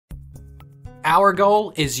Our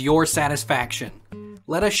goal is your satisfaction.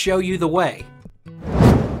 Let us show you the way.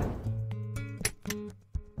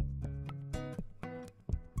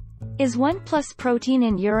 Is 1+ protein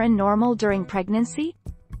in urine normal during pregnancy?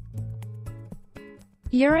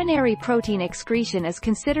 Urinary protein excretion is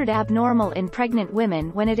considered abnormal in pregnant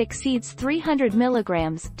women when it exceeds 300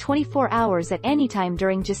 mg 24 hours at any time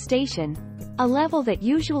during gestation, a level that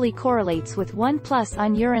usually correlates with 1+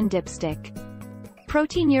 on urine dipstick.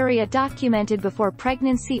 Proteinuria documented before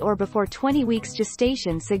pregnancy or before 20 weeks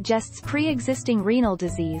gestation suggests pre-existing renal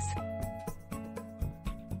disease.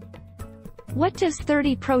 What does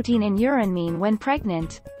 30 protein in urine mean when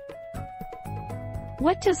pregnant?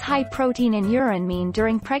 What does high protein in urine mean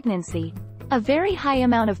during pregnancy? A very high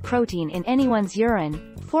amount of protein in anyone's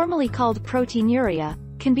urine, formerly called proteinuria,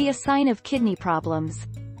 can be a sign of kidney problems.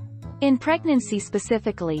 In pregnancy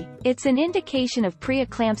specifically, it's an indication of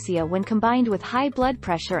preeclampsia when combined with high blood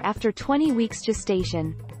pressure after 20 weeks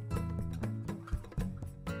gestation.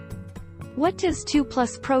 What does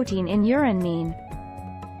 2+ protein in urine mean?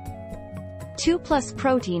 2+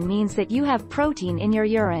 protein means that you have protein in your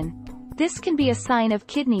urine. This can be a sign of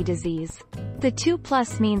kidney disease. The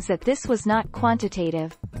 2+ means that this was not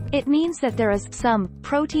quantitative. It means that there is some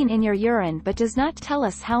protein in your urine but does not tell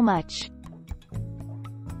us how much.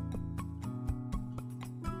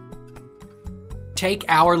 Take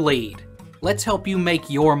our lead. Let's help you make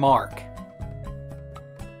your mark.